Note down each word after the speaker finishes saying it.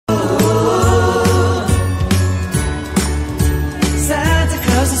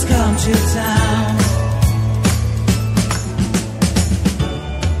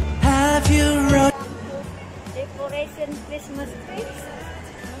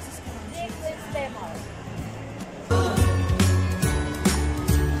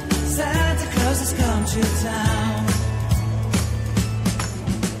to town.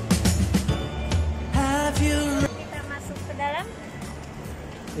 Have you... Kita masuk ke dalam.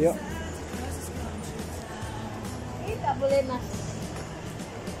 Yuk. Ini tak boleh mas.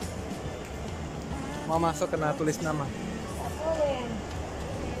 Mau masuk kena tulis nama. Tak boleh.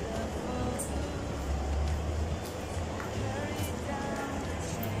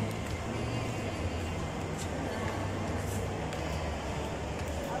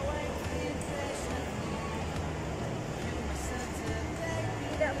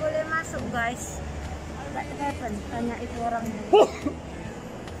 Tidak boleh masuk guys. What happened? Tanya itu orang.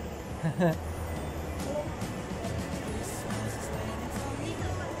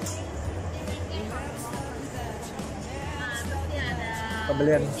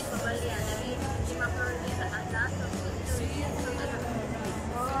 Pembelian.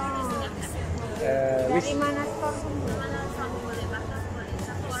 Dari mana store?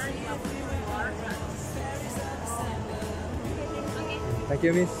 Thank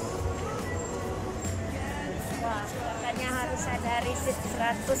you, Miss. Wah, katanya harus ada resit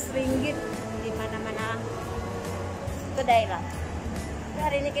 100 ringgit di mana-mana kedai lah.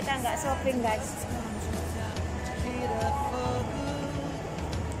 Hari ini kita nggak shopping guys. Ini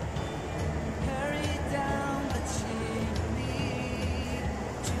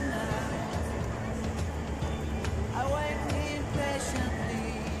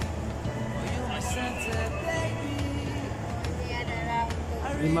adalah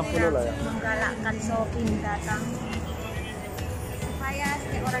untuk 50 lah ya. menggalakkan shopping datang, supaya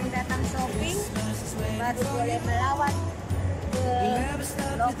setiap orang datang shopping baru boleh melawat ke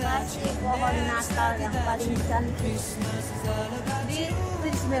lokasi pohon Natal yang paling cantik di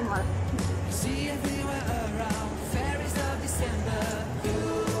Prisma Mall.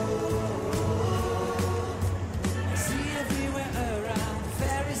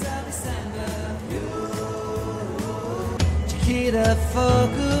 Get up for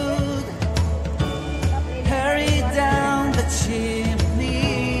good. Hurry down the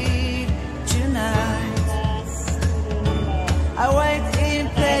chimney tonight. I wait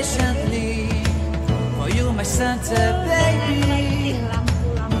impatiently for you, my Santa baby.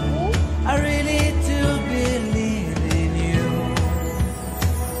 Lampu-lampu. I really do believe in you.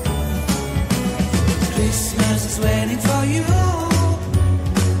 Christmas is waiting for you.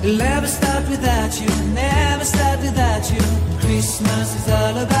 It'll never start without you, never start without you. Christmas is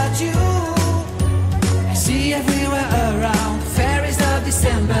all about you. I see everywhere around the fairies of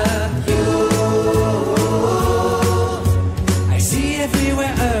December. You, I see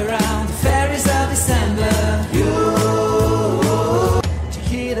everywhere around the fairies of December. You,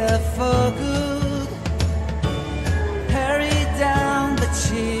 take it up for good. Hurry down the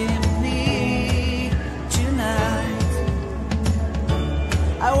chimney tonight.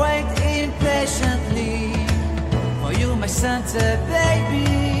 I wait impatiently for you, my Santa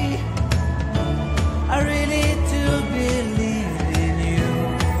baby. I really do believe in you.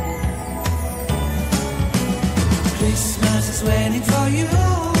 Christmas is waiting for you.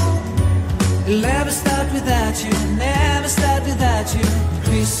 It'll never start without you, never start without you.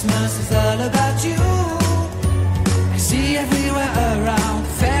 Christmas is all about you. I see everywhere around the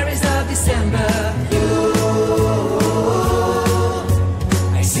fairies of December. You,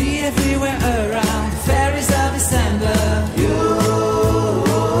 I see everywhere around the fairies of December. You.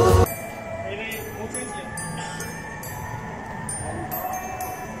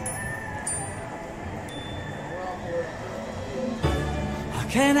 How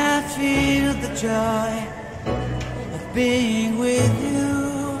can I feel the joy of being with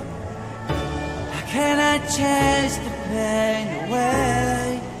you? How can I chase the pain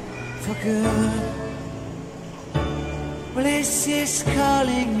away for good? Well, this is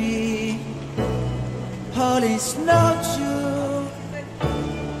calling me. All is not true.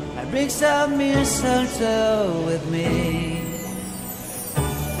 I bring some mistletoe with me.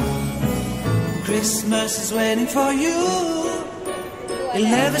 Christmas is waiting for you. It'll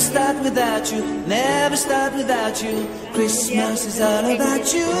never start without you, never start without you. Christmas is all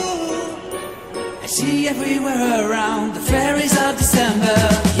about you. I see everywhere around the fairies of December.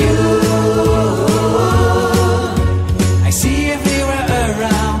 You, I see everywhere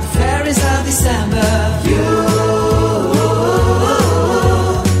around the fairies of December. You,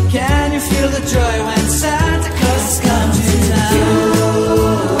 can you feel the joy when Santa Claus has come to town?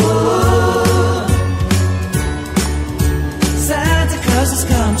 Santa Claus has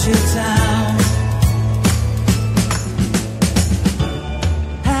come to town.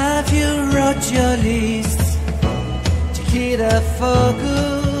 Have you wrote your list to get up for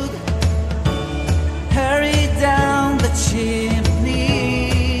good? Hurry down the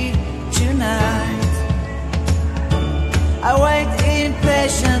chimney tonight.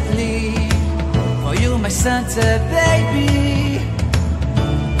 Santa baby,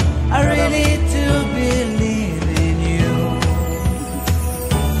 I really do believe in you.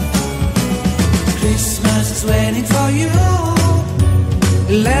 Christmas is waiting for you.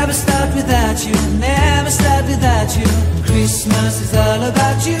 It'll never start without you, never start without you. Christmas is all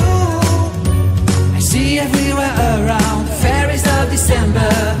about you. I see everywhere around the fairies of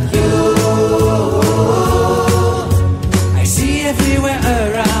December. You, I see everywhere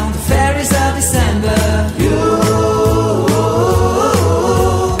around the fairies of December. You,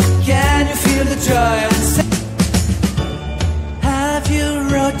 can you feel the joy and have you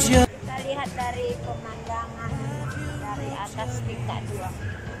wrote your Kita lihat dari pemandangan dari atas tingkat 2.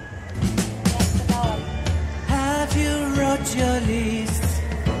 Lihat ke bawah. Have you wrote your list?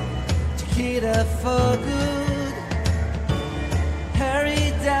 Chiquita for good.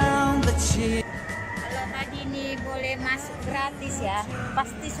 Hurry down the chimney. Kalau tadi ini boleh masuk gratis ya,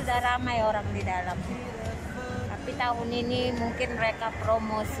 pasti sudah ramai orang di dalam. Tapi tahun ini mungkin mereka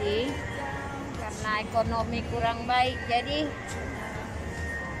promosi karena ekonomi kurang baik. Jadi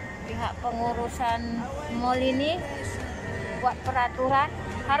pihak pengurusan mall ini buat peraturan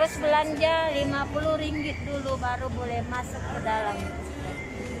harus belanja Rp50 dulu baru boleh masuk ke dalam.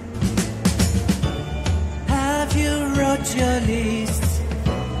 Have you wrote your list?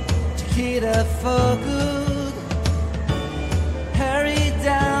 Chiquita for good. Hurry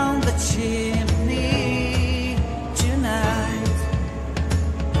down the chimney tonight.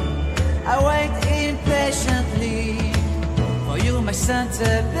 I wait impatiently for you, my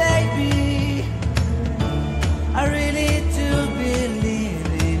Santa baby. I really do believe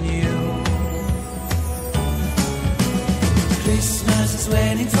in you. Christmas is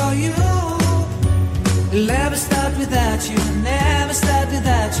waiting for you. It'll never start without you, never start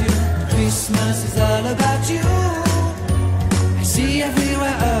without you. Christmas is all about you. I see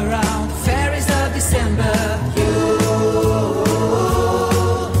everywhere around the fairies of December. You,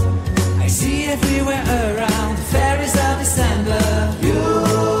 I see everywhere around the fairies of December. You,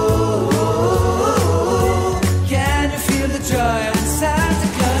 can you feel the joy when Santa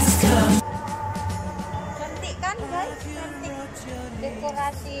Claus is coming? Cantik kan guys? Cantik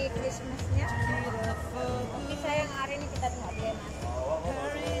dekorasi Christmasnya. Tapi sayang hari ini kita nggak boleh masuk.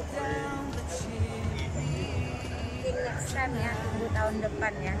 Mungkin next time ya, tunggu tahun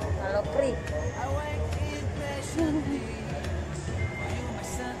depan ya. Kalau free.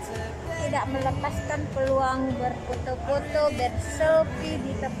 Tidak melepaskan peluang berfoto-foto, berselfie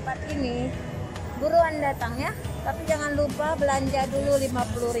di tempat ini. Buruan datang ya. Tapi jangan lupa belanja dulu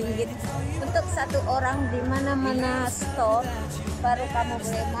Rp50 untuk satu orang di mana-mana store, baru kamu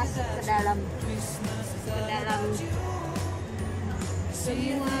boleh masuk ke dalam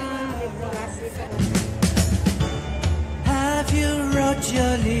semua dekorasi. Have you wrote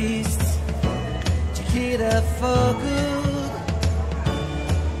your list? Chiquita for good.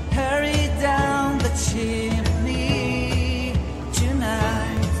 Hurry down the chimney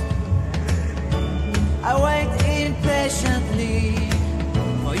tonight. I wait impatiently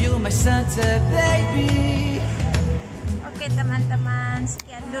for you, my Santa baby. Oke teman-teman,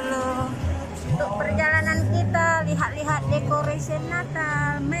 sekian dulu untuk perjalanan kita lihat-lihat dekorasi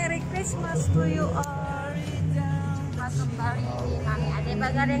Natal. Merry Christmas to you all. Jumpa kembali di Mami Ade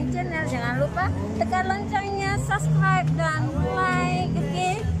Bagarian channel. Jangan lupa tekan loncengnya, subscribe dan like.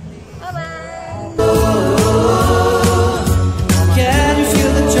 Oke.